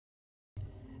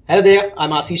Hello there,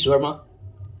 I'm Ashish Verma.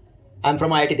 I'm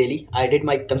from IIT Delhi. I did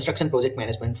my construction project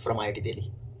management from IIT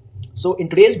Delhi. So in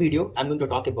today's video, I'm going to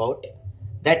talk about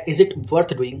that is it worth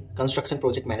doing construction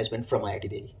project management from IIT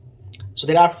Delhi. So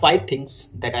there are 5 things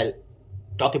that I'll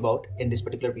talk about in this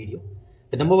particular video.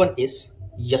 The number one is,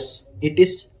 yes, it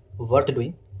is worth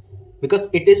doing because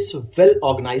it is well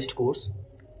organized course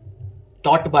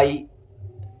taught by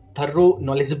thorough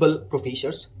knowledgeable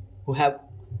professors who have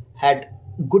had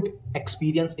good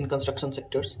experience in construction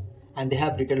sectors, and they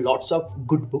have written lots of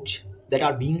good books that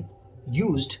are being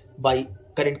used by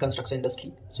current construction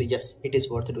industry. So yes, it is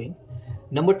worth doing.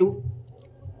 Number two,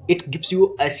 it gives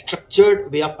you a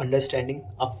structured way of understanding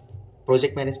of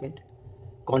project management,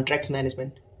 contracts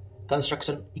management,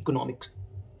 construction economics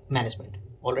management.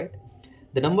 All right.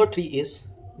 The number 3 is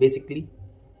basically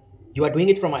you are doing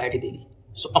it from IIT Delhi.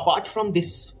 So apart from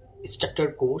this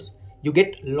structured course, you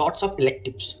get lots of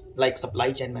electives like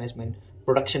supply chain management,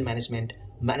 production management,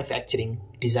 manufacturing,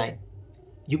 design.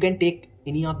 You can take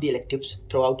any of the electives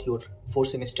throughout your 4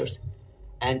 semesters,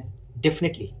 and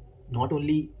definitely not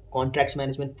only contracts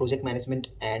management, project management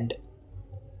and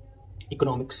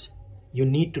economics. You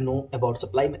need to know about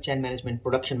supply chain management,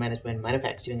 production management,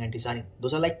 manufacturing and designing.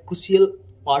 Those are like crucial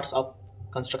parts of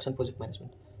construction project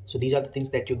management. So these are the things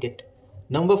that you get.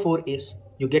 Number 4 is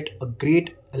you get a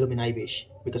great alumni base,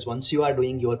 because once you are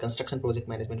doing your construction project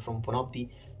management from one of the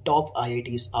top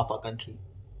IITs of our country,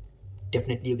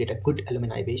 definitely you get a good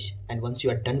alumni base, and once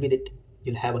you are done with it,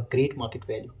 you'll have a great market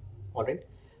value. All right.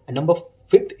 And number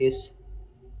 5 is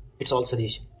it's all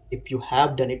suggestion. If you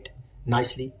have done it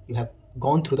nicely, you have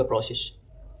gone through the process,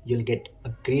 you'll get a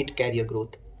great career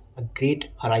growth, a great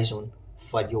horizon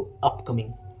for your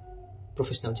upcoming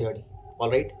professional journey. All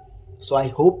right. So I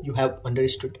hope you have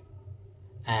understood.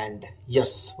 And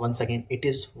yes, once again, it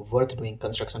is worth doing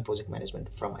construction project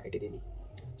management from IIT Delhi.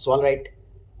 So all right,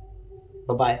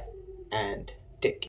 bye bye and take care.